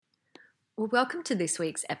Well, welcome to this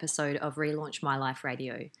week's episode of Relaunch My Life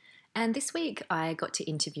Radio. And this week I got to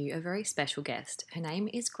interview a very special guest. Her name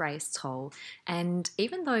is Grace Toll. And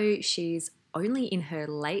even though she's only in her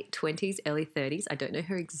late 20s, early 30s, I don't know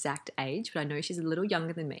her exact age, but I know she's a little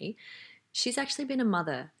younger than me, she's actually been a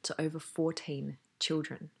mother to over 14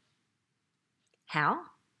 children. How?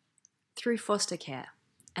 Through foster care.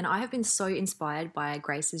 And I have been so inspired by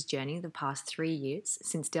Grace's journey the past 3 years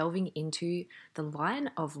since delving into the line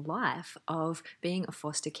of life of being a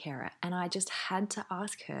foster carer. And I just had to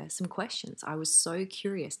ask her some questions. I was so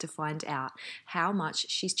curious to find out how much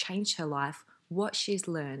she's changed her life, what she's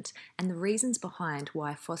learned, and the reasons behind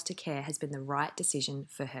why foster care has been the right decision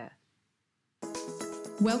for her.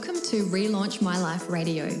 Welcome to Relaunch My Life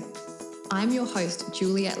Radio. I'm your host,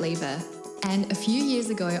 Juliet Lever. And a few years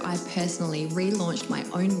ago, I personally relaunched my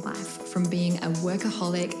own life from being a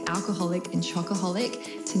workaholic, alcoholic, and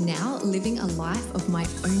chocoholic to now living a life of my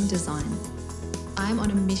own design. I'm on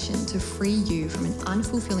a mission to free you from an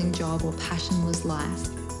unfulfilling job or passionless life.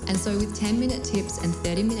 And so with 10-minute tips and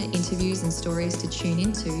 30-minute interviews and stories to tune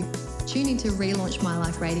into Relaunch My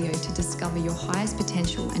Life Radio to discover your highest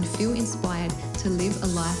potential and feel inspired to live a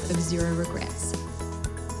life of zero regrets.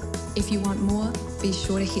 If you want more, be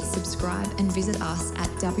sure to hit subscribe and visit us at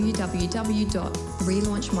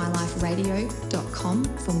www.relaunchmyliferadio.com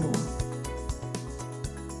for more.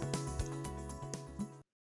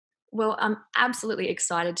 Well, I'm absolutely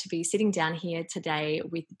excited to be sitting down here today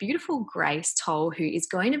with beautiful Grace Toll, who is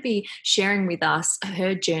going to be sharing with us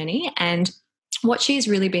her journey and what she's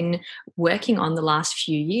really been working on the last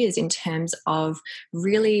few years in terms of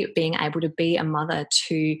really being able to be a mother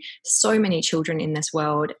to so many children in this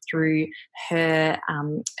world through her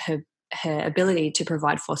ability to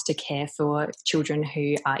provide foster care for children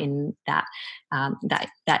who are in that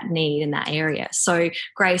need in that area. So,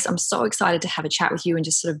 Grace, I'm so excited to have a chat with you and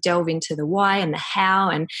just sort of delve into the why and the how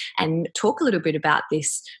and talk a little bit about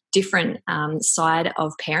this different side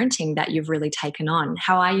of parenting that you've really taken on.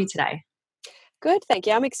 How are you today? Good, thank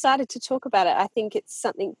you. I'm excited to talk about it. I think it's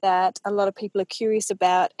something that a lot of people are curious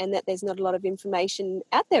about and that there's not a lot of information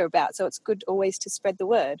out there about. So it's good always to spread the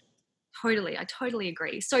word. Totally, I totally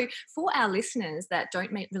agree. So, for our listeners that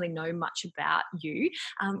don't really know much about you,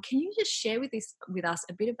 can you just share with us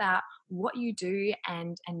a bit about what you do,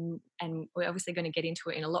 and we're obviously going to get into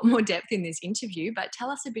it in a lot more depth in this interview. But tell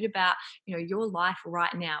us a bit about your life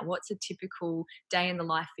right now. What's a typical day in the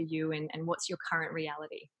life for you, and what's your current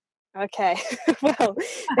reality? Okay, well,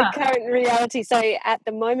 the current reality. So at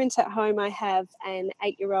the moment at home, I have an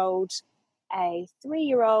 8-year-old, a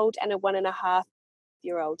 3-year-old, and a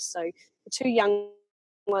 1.5-year-old. So the two young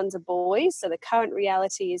ones are boys. So the current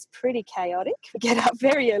reality is pretty chaotic. We get up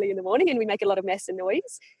very early in the morning and we make a lot of mess and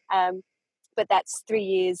noise. But that's 3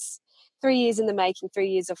 years in the making, 3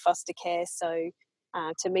 years of foster care. So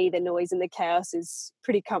to me, the noise and the chaos is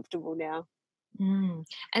pretty comfortable now. Mm.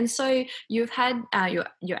 And so you've had your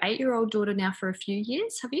 8-year-old daughter now for a few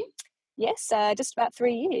years, have you? Yes, just about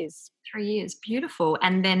 3 years. 3 years, beautiful.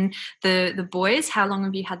 And then the boys, how long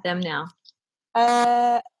have you had them now?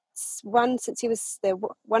 One since he was the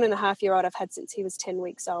 1.5-year-old I've had since he was 10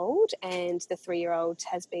 weeks old, and the 3-year-old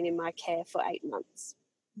has been in my care for 8 months.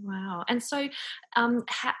 Wow. And so,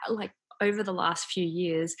 over the last few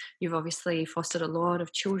years, you've obviously fostered a lot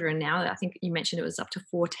of children now. I think you mentioned it was up to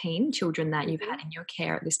 14 children that you've had in your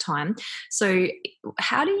care at this time. So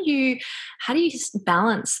how do you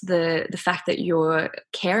balance the fact that you're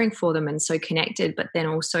caring for them and so connected, but then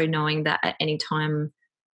also knowing that at any time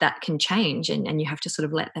that can change and you have to sort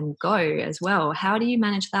of let them go as well? How do you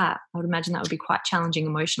manage that? I would imagine that would be quite challenging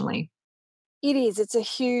emotionally. It is. It's a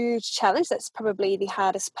huge challenge. That's probably the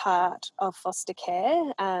hardest part of foster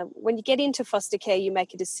care. When you get into foster care, you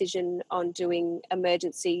make a decision on doing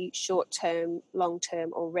emergency, short-term,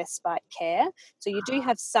 long-term or respite care. So you do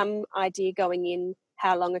have some idea going in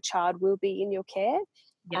how long a child will be in your care.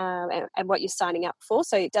 Yeah. And what you're signing up for.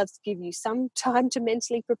 So it does give you some time to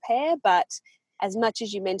mentally prepare, but as much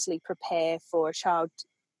as you mentally prepare for a child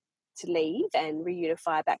to leave and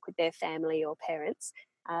reunify back with their family or parents,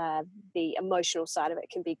 the emotional side of it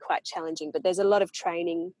can be quite challenging. But there's a lot of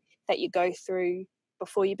training that you go through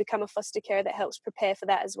before you become a foster carer that helps prepare for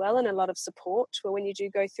that as well, and a lot of support for when you do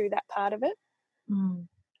go through that part of it. Mm.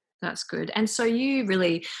 That's good. And so you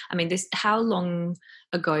really, how long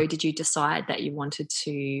ago did you decide that you wanted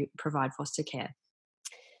to provide foster care?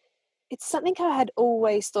 It's something I had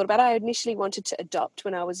always thought about. I initially wanted to adopt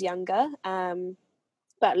when I was younger,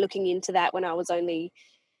 but looking into that when I was only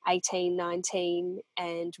 18, 19,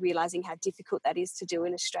 and realising how difficult that is to do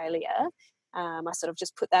in Australia, I sort of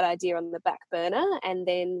just put that idea on the back burner, and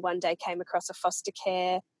then one day came across a foster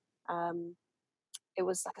care it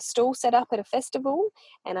was like a stall set up at a festival,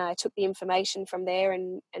 and I took the information from there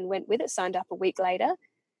and went with it, signed up a week later.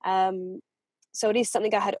 So it is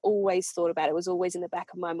something I had always thought about. It was always in the back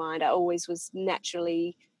of my mind. I always was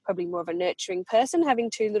naturally probably more of a nurturing person, having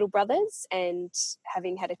two little brothers and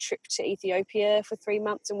having had a trip to Ethiopia for 3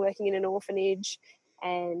 months and working in an orphanage.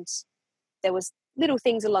 And there was little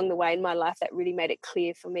things along the way in my life that really made it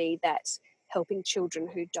clear for me that helping children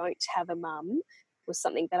who don't have a mum was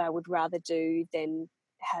something that I would rather do than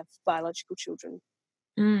have biological children.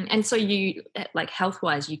 And so you, like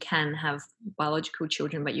health-wise, you can have biological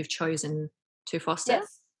children, but you've chosen to foster?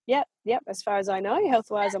 Yes. Yep. As far as I know,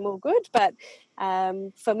 health-wise, I'm all good. But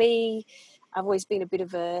for me, I've always been a bit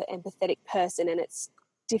of a empathetic person, and it's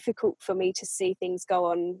difficult for me to see things go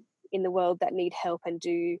on in the world that need help and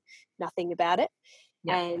do nothing about it.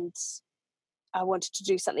 Yeah. And I wanted to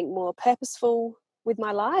do something more purposeful with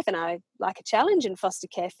my life, and I like a challenge, and foster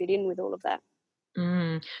care fit in with all of that.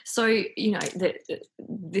 So you know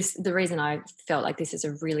the reason I felt like this is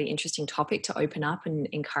a really interesting topic to open up and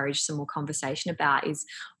encourage some more conversation about is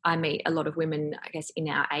I meet a lot of women, I guess, in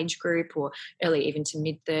our age group or early even to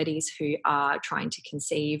mid 30s who are trying to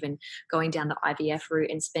conceive and going down the IVF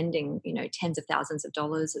route and spending tens of thousands of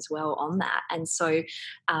dollars as well on that. And so,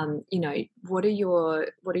 what are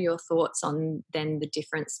your thoughts on then the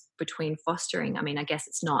difference between fostering? I mean, I guess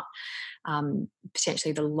it's not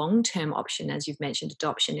potentially the long-term option. As you've mentioned,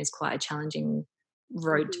 adoption is quite a challenging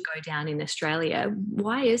road to Mhm. go down in Australia.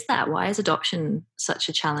 Why is that? Why is adoption such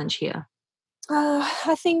a challenge here?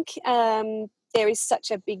 I think there is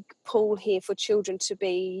such a big pull here for children to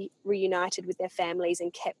be reunited with their families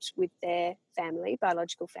and kept with their family,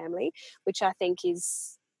 biological family, which I think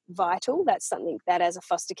is vital. That's something that as a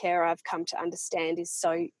foster carer I've come to understand is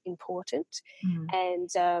so important. Mm.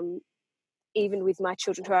 And even with my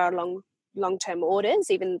children who are on long-term orders,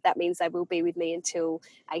 even that means they will be with me until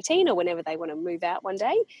 18 or whenever they want to move out one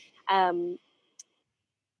day. Um,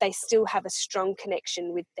 they still have a strong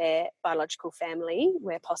connection with their biological family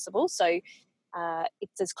where possible. So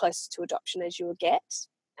it's as close to adoption as you'll get.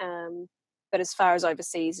 But as far as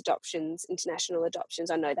overseas adoptions, international adoptions,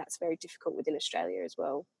 I know that's very difficult within Australia as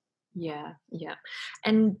well. Yeah, yeah.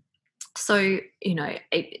 And so,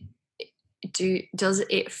 does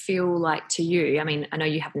it feel like to you, I mean, I know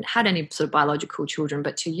you haven't had any sort of biological children,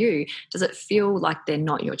 but to you, does it feel like they're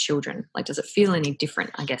not your children? Like, does it feel any different,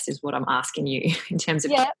 I guess, is what I'm asking you in terms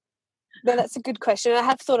of. Yeah, no, that's a good question. I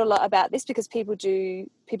have thought a lot about this because people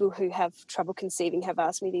who have trouble conceiving have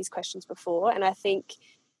asked me these questions before, and I think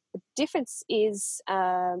the difference is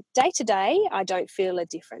day to day, I don't feel a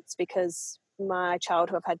difference because my child,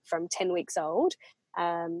 who I've had from 10 weeks old,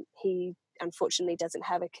 he unfortunately doesn't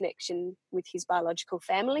have a connection with his biological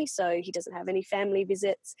family, so he doesn't have any family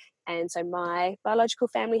visits, and so my biological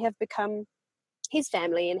family have become his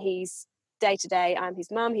family, and he's day to day, I'm his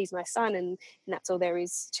mum, he's my son, and that's all there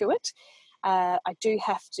is to it. I do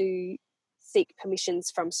have to seek permissions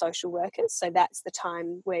from social workers. So that's the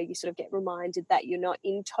time where you sort of get reminded that you're not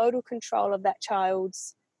in total control of that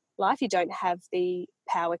child's life. You don't have the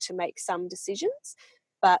power to make some decisions.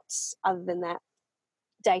 But other than that,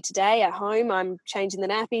 day to day at home, I'm changing the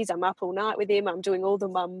nappies, I'm up all night with him, I'm doing all the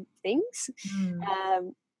mum things. Mm.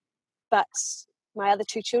 Um, but my other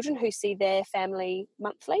two children who see their family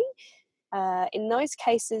monthly, in those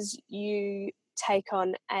cases, you take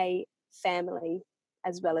on a family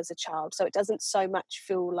as well as a child. So it doesn't so much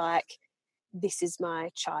feel like this is my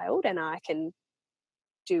child and I can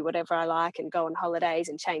do whatever I like and go on holidays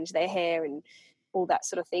and change their hair and all that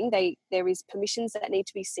sort of thing. There is permissions that need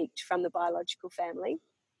to be sought from the biological family.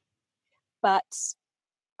 But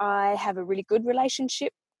I have a really good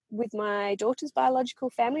relationship with my daughter's biological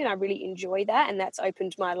family and I really enjoy that, and that's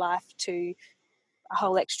opened my life to a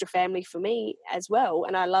whole extra family for me as well.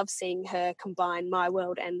 And I love seeing her combine my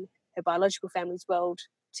world and her biological family's world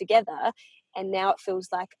together. And now it feels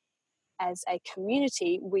like as a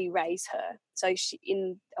community, we raise her. So she,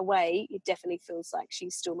 in a way, it definitely feels like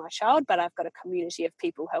she's still my child, but I've got a community of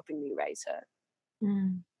people helping me raise her.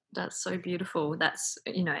 Mm, that's so beautiful.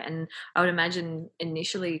 And I would imagine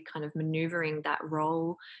initially kind of maneuvering that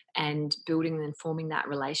role and building and forming that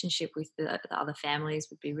relationship with the other families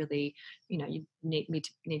would be really, you need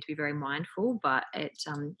to be very mindful. But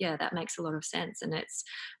yeah, that makes a lot of sense, and it's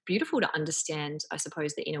beautiful to understand, I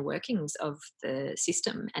suppose, the inner workings of the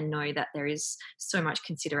system and know that there is so much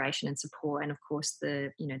consideration and support, and of course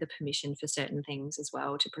the permission for certain things as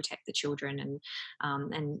well to protect the children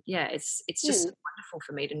and yeah, it's just Hmm. wonderful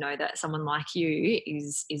for me to know that someone like you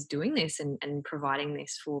is doing this and providing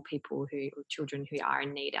this for people who or children who are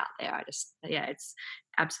in need out there. I just yeah, it's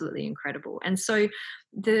absolutely incredible. And so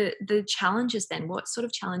the challenges then, what sort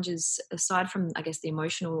of challenges aside from I guess the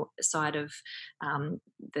emotional side of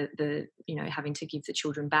the having to give the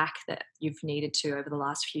children back that you've needed to over the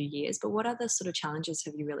last few years, but what other sort of challenges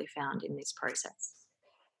have you really found in this process?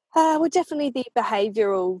 Well, definitely the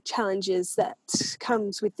behavioural challenges that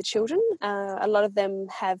comes with the children. A lot of them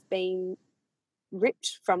have been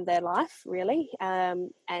ripped from their life, really,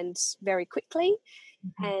 and very quickly.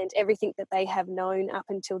 Mhm. And everything that they have known up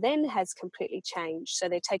until then has completely changed. So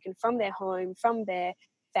they're taken from their home, from their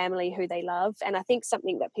family who they love. And I think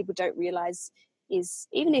something that people don't realise is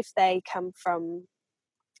even if they come from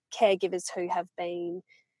caregivers who have been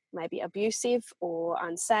maybe abusive or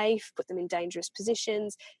unsafe, put them in dangerous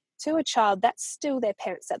positions, to a child, that's still their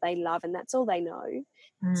parents that they love and that's all they know.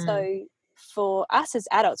 Mm, So for us as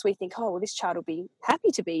adults, we think, oh, well, this child will be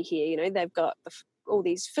happy to be here. You know, they've got all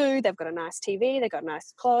these food, they've got a nice TV, they've got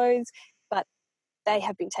nice clothes, but they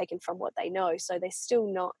have been taken from what they know. So they're still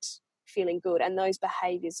not feeling good. And those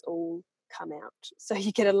behaviours all come out. So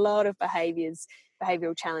you get a lot of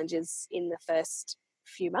behavioural challenges in the first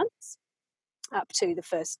few months up to the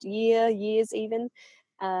first years even.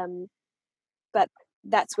 Um, but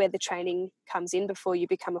that's where the training comes in before you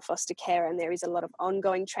become a foster carer, and there is a lot of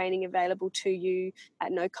ongoing training available to you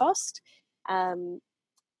at no cost. And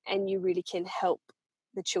you really can help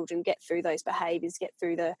the children get through those behaviours, get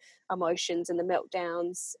through the emotions and the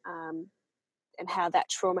meltdowns, and how that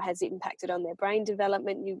trauma has impacted on their brain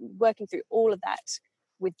development. You're working through all of that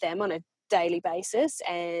with them on a daily basis,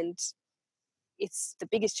 and it's the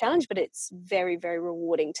biggest challenge, but it's very, very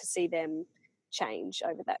rewarding to see them change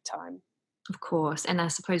over that time. of course, and I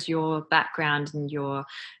suppose your background and your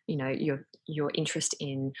interest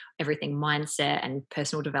in everything mindset and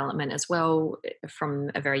personal development as well from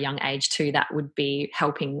a very young age too, that would be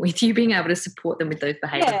helping with you being able to support them with those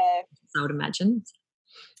behaviours, Yeah, I would imagine.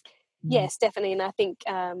 Mm. yes, definitely. And I think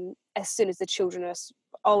as soon as the children are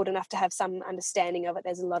old enough to have some understanding of it,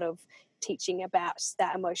 there's a lot of teaching about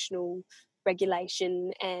that emotional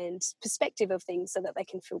regulation and perspective of things so that they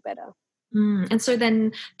can feel better. And so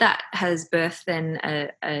then that has birthed then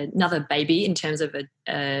another baby in terms of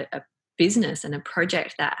a business and a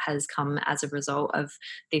project that has come as a result of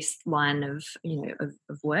this line of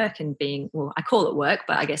of work and being, well, I call it work,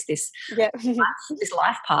 but I guess Yeah. this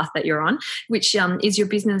life path that you're on, which is your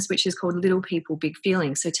business, which is called Little People Big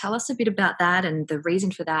Feelings. So tell us a bit about that and the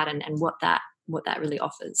reason for that and what that really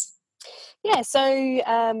offers. Yeah,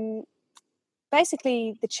 so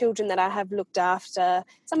basically the children that I have looked after,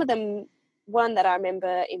 some of them, one that I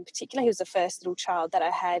remember in particular, he was the first little child that I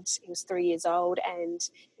had. He was 3 years old and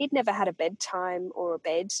he'd never had a bedtime or a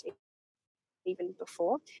bed even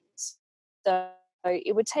before. So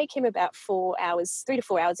it would take him about 4 hours, 3 to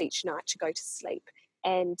 4 hours each night to go to sleep.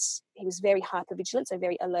 And he was very hypervigilant, so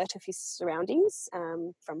very alert of his surroundings,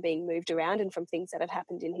 from being moved around and from things that had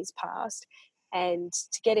happened in his past. And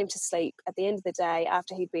to get him to sleep at the end of the day,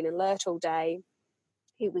 after he'd been alert all day,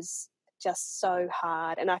 it was just so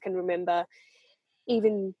hard. And I can remember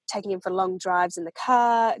even taking him for long drives in the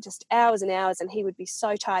car, just hours and hours, and he would be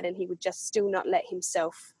so tired and he would just still not let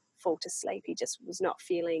himself fall to sleep. He just was not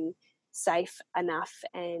feeling safe enough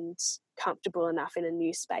and comfortable enough in a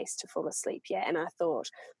new space to fall asleep yet. And I thought,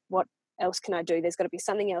 what else can I do? There's got to be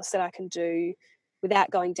something else that I can do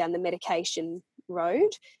without going down the medication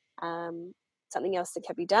road. Um, Something else that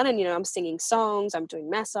can be done. And, I'm singing songs, I'm doing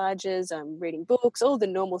massages, I'm reading books, all the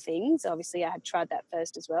normal things. Obviously, I had tried that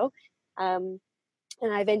first as well. Um,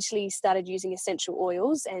 and I eventually started using essential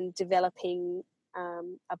oils and developing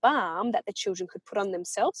a balm that the children could put on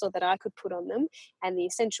themselves or that I could put on them. And the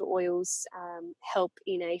essential oils help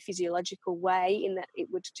in a physiological way, in that it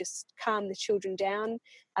would just calm the children down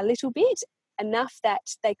a little bit, enough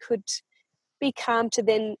that they could be calm to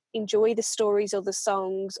then enjoy the stories or the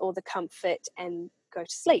songs or the comfort and go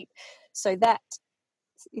to sleep. So that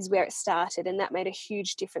is where it started, and that made a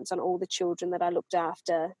huge difference on all the children that I looked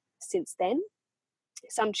after since then.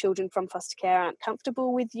 Some children from foster care aren't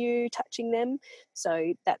comfortable with you touching them,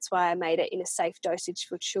 so that's why I made it in a safe dosage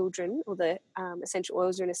for children, or the essential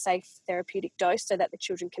oils are in a safe therapeutic dose so that the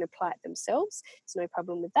children can apply it themselves. There's no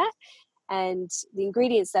problem with that. And the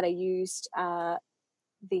ingredients that I used are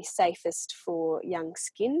the safest for young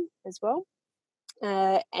skin as well.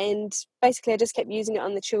 And basically, I just kept using it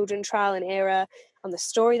on the children, trial and error, on the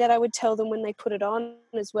story that I would tell them when they put it on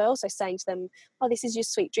as well. So saying to them, oh, this is your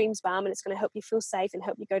Sweet Dreams balm and it's going to help you feel safe and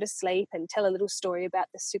help you go to sleep, and tell a little story about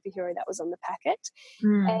the superhero that was on the packet.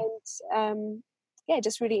 Mm. And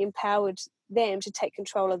just really empowered them to take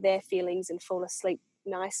control of their feelings and fall asleep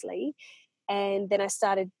nicely. And then I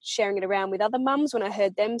started sharing it around with other mums when I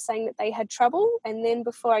heard them saying that they had trouble. And then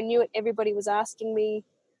before I knew it, everybody was asking me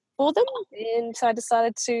for them. And so I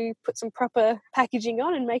decided to put some proper packaging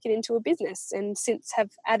on and make it into a business. And since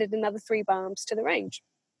have added another 3 balms to the range.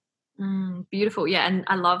 Beautiful, yeah, and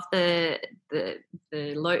I love like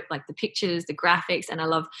the pictures, the graphics, and I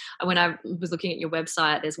love when I was looking at your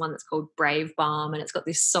website. There's one that's called Brave Balm, and it's got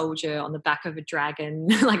this soldier on the back of a dragon,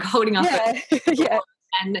 like holding up Yeah, yeah.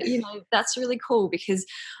 and, that's really cool because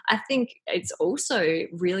I think it's also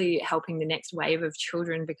really helping the next wave of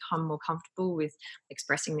children become more comfortable with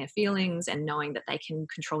expressing their feelings and knowing that they can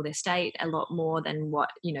control their state a lot more than what,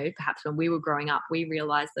 perhaps when we were growing up, we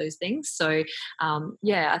realized those things. So,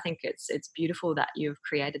 yeah, I think it's beautiful that you've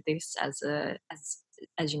created this as a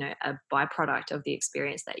byproduct of the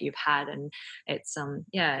experience that you've had, and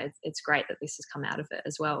it's great that this has come out of it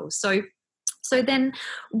as well. So then,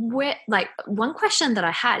 where, like, one question that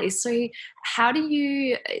I had is, so how do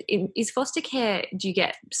you, is foster care, do you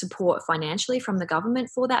get support financially from the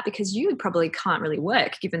government for that? Because you probably can't really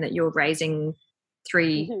work given that you're raising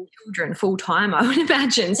 3 Hmm. children full time, I would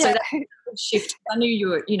imagine. So Yeah. that shift, I knew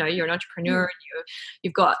you're an entrepreneur and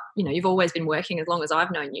you've got, you've always been working as long as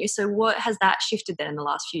I've known you. So what has that shifted then in the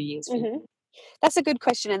last few years for you? Hmm. That's a good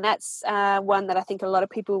question, and that's one that I think a lot of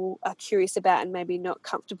people are curious about and maybe not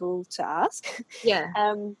comfortable to ask. Yeah.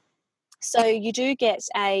 um, so you do get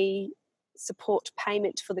a support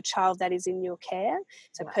payment for the child that is in your care.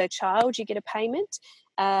 So Yeah. per child, you get a payment,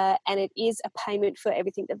 and it is a payment for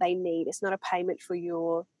everything that they need. It's not a payment for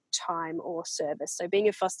your time or service. So being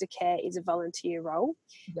in foster care is a volunteer role.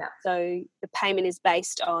 Yeah. So the payment is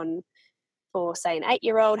based on, for say an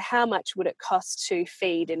 8-year-old, how much would it cost to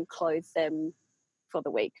feed and clothe them for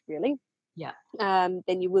the week, really. Yeah.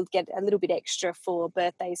 Then you will get a little bit extra for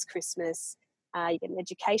birthdays, Christmas. You get an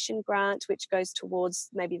education grant, which goes towards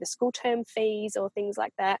maybe the school term fees or things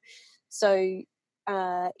like that. So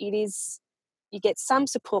it is, you get some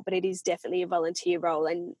support, but it is definitely a volunteer role.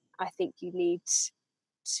 And I think you need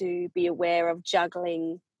to be aware of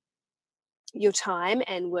juggling your time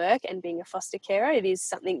and work and being a foster carer. It is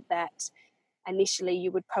something that initially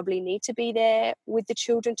you would probably need to be there with the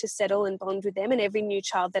children to settle and bond with them. And every new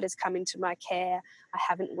child that has come into my care, I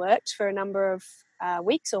haven't worked for a number of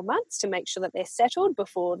weeks or months to make sure that they're settled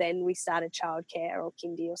before then we started childcare or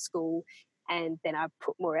kindy or school. And then I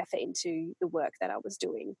put more effort into the work that I was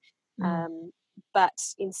doing. Mm. But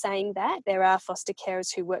in saying that, there are foster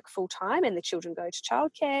carers who work full time and the children go to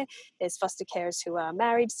childcare. There's foster carers who are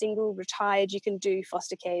married, single, retired. You can do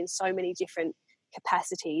foster care in so many different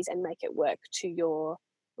capacities and make it work to your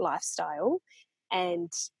lifestyle.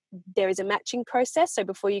 And there is a matching process. So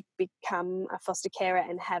before you become a foster carer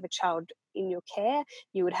and have a child in your care,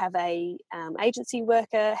 you would have a agency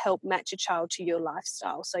worker help match a child to your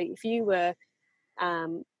lifestyle. So if you were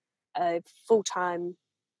a full-time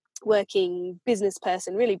working business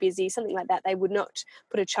person, really busy, something like that, they would not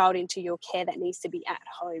put a child into your care that needs to be at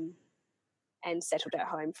home and settled at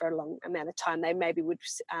home for a long amount of time. They maybe would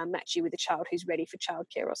match you with a child who's ready for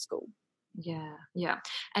childcare or school. Yeah, yeah.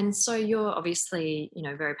 And so you're obviously,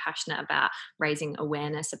 very passionate about raising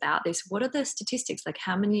awareness about this. What are the statistics? Like,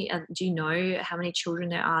 how many, do you know how many children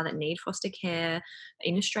there are that need foster care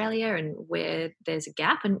in Australia, and where there's a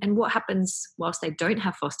gap? And what happens whilst they don't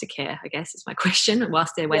have foster care, I guess is my question,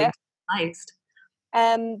 whilst they're waiting Yeah. to be placed?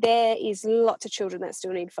 There is lots of children that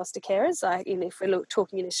still need foster carers. If we're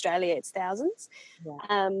talking in Australia, it's thousands. Yeah.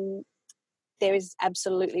 Um, there is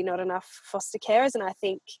absolutely not enough foster carers, and I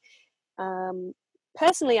think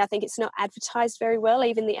personally, I think it's not advertised very well.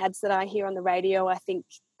 Even the ads that I hear on the radio, I think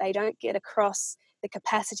they don't get across the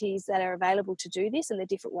capacities that are available to do this and the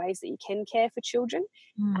different ways that you can care for children.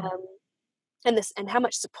 Mm. Um, and how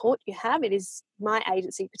much support you have. It is my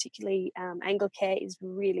agency, particularly Anglicare, is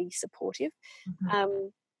really supportive. Mhm.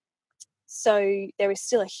 Um, so there is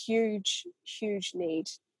still a huge, huge need,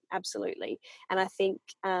 absolutely. And I think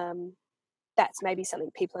that's maybe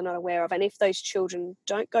something people are not aware of. And if those children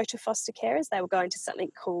don't go to foster carers, they will go into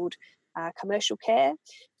something called commercial care,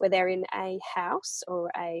 where they're in a house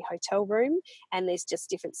or a hotel room and there's just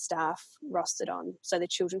different staff rostered on. So the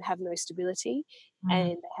children have no stability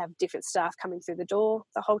and Mm. they have different staff coming through the door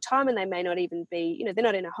the whole time, and they may not even be, they're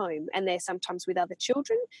not in a home, and they're sometimes with other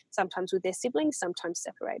children, sometimes with their siblings, sometimes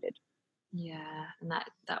separated. Yeah, and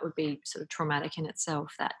that would be sort of traumatic in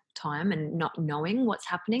itself, that time, and not knowing what's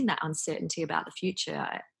happening, that uncertainty about the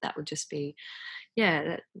future. That would just be,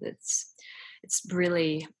 yeah, it's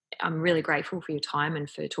really I'm really grateful for your time and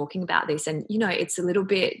for talking about this. And, it's a little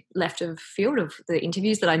bit left of field of the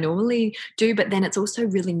interviews that I normally do, but then it's also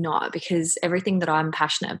really not, because everything that I'm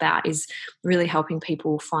passionate about is really helping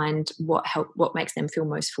people find what makes them feel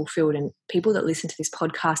most fulfilled. And people that listen to this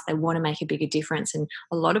podcast, they want to make a bigger difference. And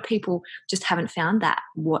a lot of people just haven't found that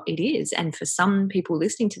what it is. And for some people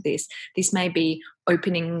listening to this may be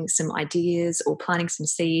opening some ideas or planting some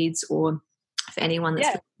seeds, or for anyone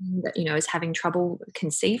that's that is having trouble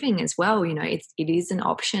conceiving as well, it is an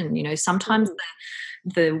option. Sometimes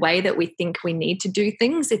the way that we think we need to do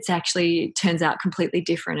things, it's actually turns out completely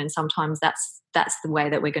different, and sometimes that's the way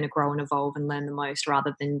that we're going to grow and evolve and learn the most,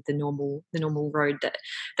 rather than the normal road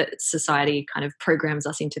that society kind of programs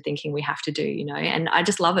us into thinking we have to do. And I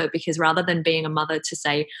just love it, because rather than being a mother to,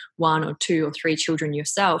 say, 1 or 2 or 3 children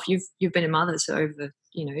yourself, you've been a mother to over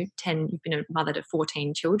 10, you've been a mother to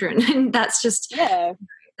 14 children, and that's just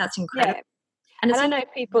that's incredible. And I know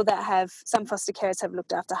people that have, some foster carers have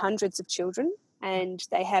looked after hundreds of children, and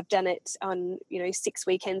they have done it on 6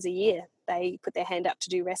 weekends a year. They put their hand up to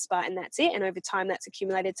do respite, and that's it, and over time that's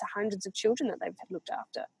accumulated to hundreds of children that they've looked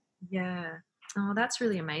after. Oh, that's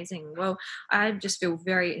really amazing. Well, I just feel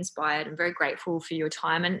very inspired and very grateful for your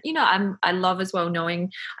time. And, I love as well knowing,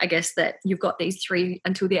 I guess, that you've got these 3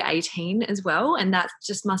 until they're 18 as well. And that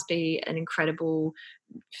just must be an incredible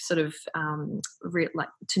sort of like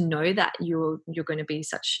to know that you're going to be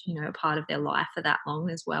such a part of their life for that long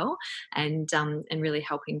as well, and really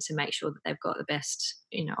helping to make sure that they've got the best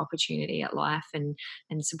opportunity at life, and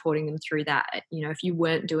supporting them through that. If you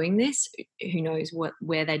weren't doing this, who knows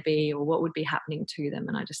where they'd be or what would be happening to them.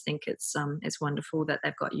 And I just think it's wonderful that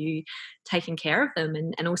they've got you taking care of them,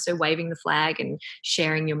 and also waving the flag and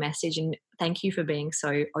sharing your message. And thank you for being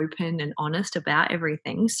so open and honest about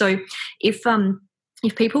everything. So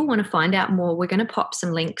if people want to find out more, we're going to pop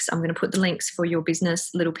some links. I'm going to put the links for your business,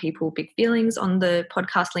 Little People, Big Feelings, on the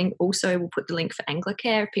podcast link. Also, we'll put the link for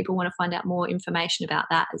Anglicare if people want to find out more information about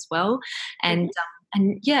that as well. And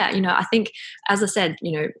I think, as I said,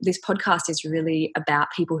 this podcast is really about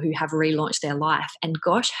people who have relaunched their life. And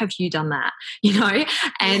gosh, have you done that,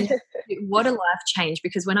 and what a life change.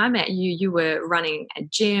 Because when I met you, you were running a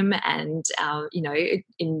gym and,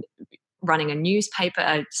 in running a newspaper,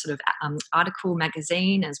 a sort of article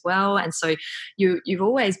magazine as well. And so you've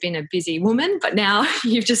always been a busy woman, but now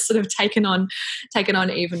you've just sort of taken on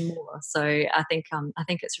even more. So I think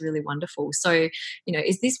it's really wonderful. So,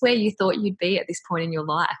 is this where you thought you'd be at this point in your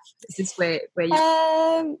life? Is this where you...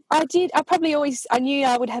 I knew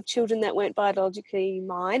I would have children that weren't biologically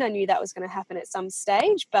mine. I knew that was going to happen at some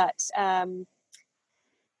stage, but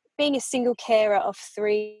being a single carer of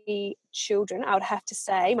 3 children, I would have to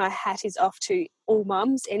say my hat is off to all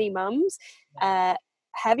mums, any mums.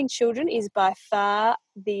 Having children is by far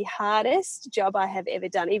the hardest job I have ever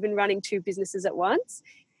done. Even running 2 businesses at once,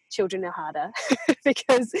 children are harder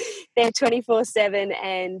because they're 24/7,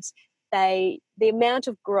 and the amount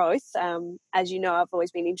of growth, as you know, I've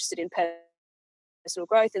always been interested in personal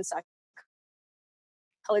growth and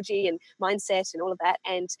psychology and mindset and all of that,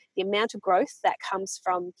 and the amount of growth that comes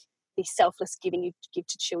from the selfless giving you give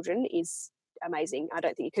to children is amazing. I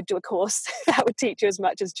don't think you could do a course that would teach you as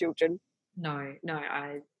much as children. No,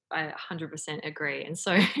 I 100% agree. And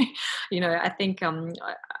so, I think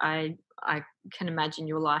I can imagine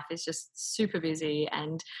your life is just super busy.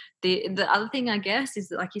 And the other thing, I guess, is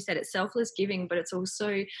that, like you said, it's selfless giving, but it's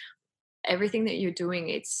also everything that you're doing.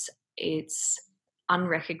 It's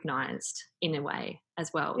unrecognized in a way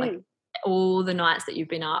as well. Like all the nights that you've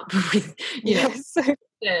been up with, yes.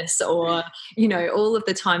 Or all of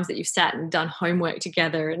the times that you've sat and done homework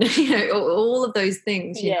together, and all of those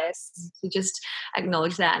things. Yes, to just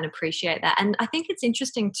acknowledge that and appreciate that. And I think it's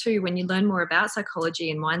interesting too when you learn more about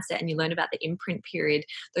psychology and mindset, and you learn about the imprint period,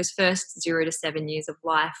 those first 0 to 7 years of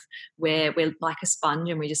life, where we're like a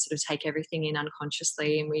sponge and we just sort of take everything in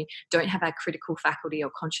unconsciously, and we don't have our critical faculty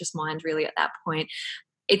or conscious mind really at that point.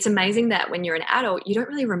 It's amazing that when you're an adult, you don't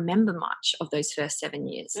really remember much of those first 7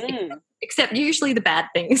 years, except usually the bad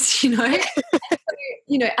things,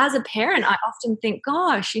 as a parent, I often think,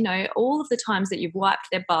 gosh, all of the times that you've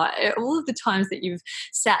wiped their butt, all of the times that you've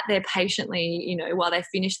sat there patiently, while they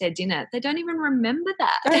finish their dinner, they don't even remember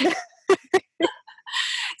that.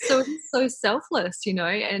 So it's so selfless,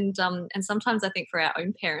 and sometimes I think for our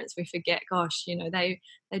own parents, we forget, gosh, they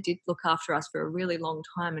did look after us for a really long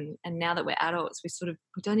time, and now that we're adults, we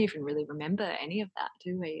don't even really remember any of that,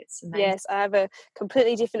 do we? It's amazing. Yes, I have a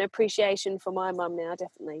completely different appreciation for my mum now,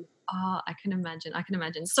 definitely. Oh, I can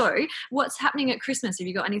imagine. So what's happening at Christmas? Have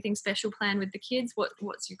you got anything special planned with the kids?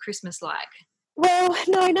 What's your Christmas like? Well,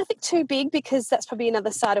 no, nothing too big, because that's probably another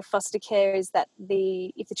side of foster care, is that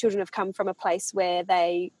if the children have come from a place where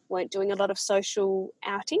they weren't doing a lot of social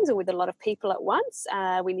outings or with a lot of people at once,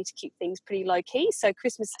 we need to keep things pretty low key. So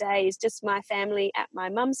Christmas Day is just my family at my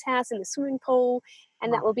mum's house in the swimming pool,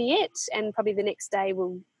 and that will be it. And probably the next day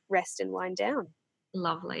we'll rest and wind down.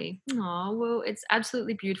 Lovely. Oh, well, it's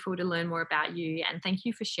absolutely beautiful to learn more about you. And thank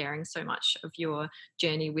you for sharing so much of your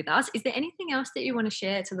journey with us. Is there anything else that you want to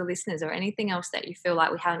share to the listeners, or anything else that you feel like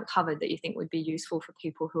we haven't covered that you think would be useful for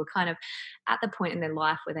people who are kind of at the point in their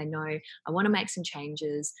life where they know, I want to make some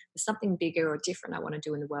changes, there's something bigger or different I want to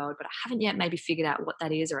do in the world, but I haven't yet maybe figured out what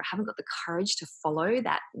that is, or I haven't got the courage to follow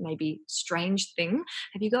that maybe strange thing?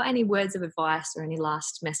 Have you got any words of advice or any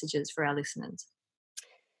last messages for our listeners?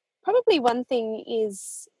 Probably one thing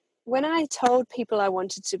is, when I told people I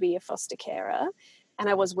wanted to be a foster carer, and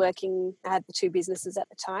I was working, I had the 2 businesses at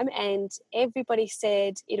the time, and everybody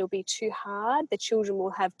said it'll be too hard, the children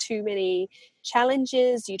will have too many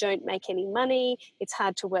challenges, you don't make any money, it's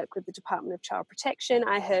hard to work with the Department of Child Protection.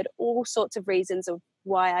 I heard all sorts of reasons of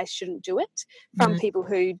why I shouldn't do it from people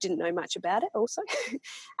who didn't know much about it also.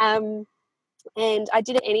 um, and I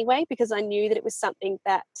did it anyway, because I knew that it was something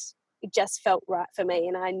that it just felt right for me,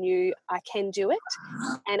 and I knew I can do it.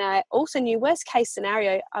 And I also knew, worst case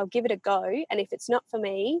scenario, I'll give it a go, and if it's not for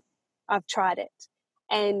me, I've tried it.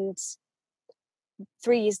 And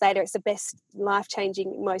 3 years later, it's the best,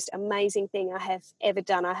 life-changing, most amazing thing I have ever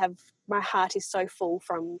done. My heart is so full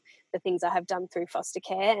from the things I have done through foster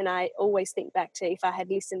care, and I always think back to, if I had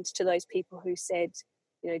listened to those people who said,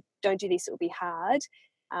 don't do this, it will be hard,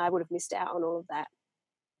 I would have missed out on all of that.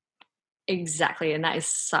 Exactly. And that is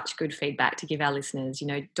such good feedback to give our listeners.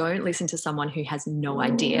 Don't listen to someone who has no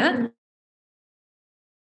idea.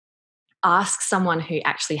 Ask someone who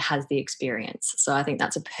actually has the experience. So I think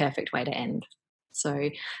that's a perfect way to end.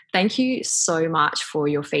 So thank you so much for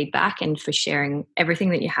your feedback and for sharing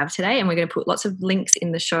everything that you have today. And we're going to put lots of links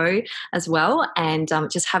in the show as well. And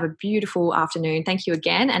just have a beautiful afternoon. Thank you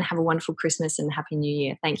again, and have a wonderful Christmas and Happy New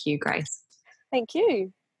Year. Thank you, Grace. Thank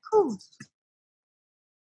you. Cool.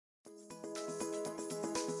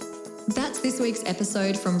 That's this week's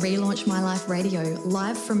episode from Relaunch My Life Radio,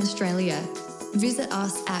 live from Australia. Visit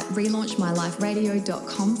us at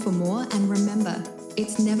relaunchmyliferadio.com for more, and remember,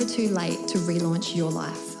 it's never too late to relaunch your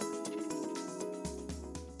life.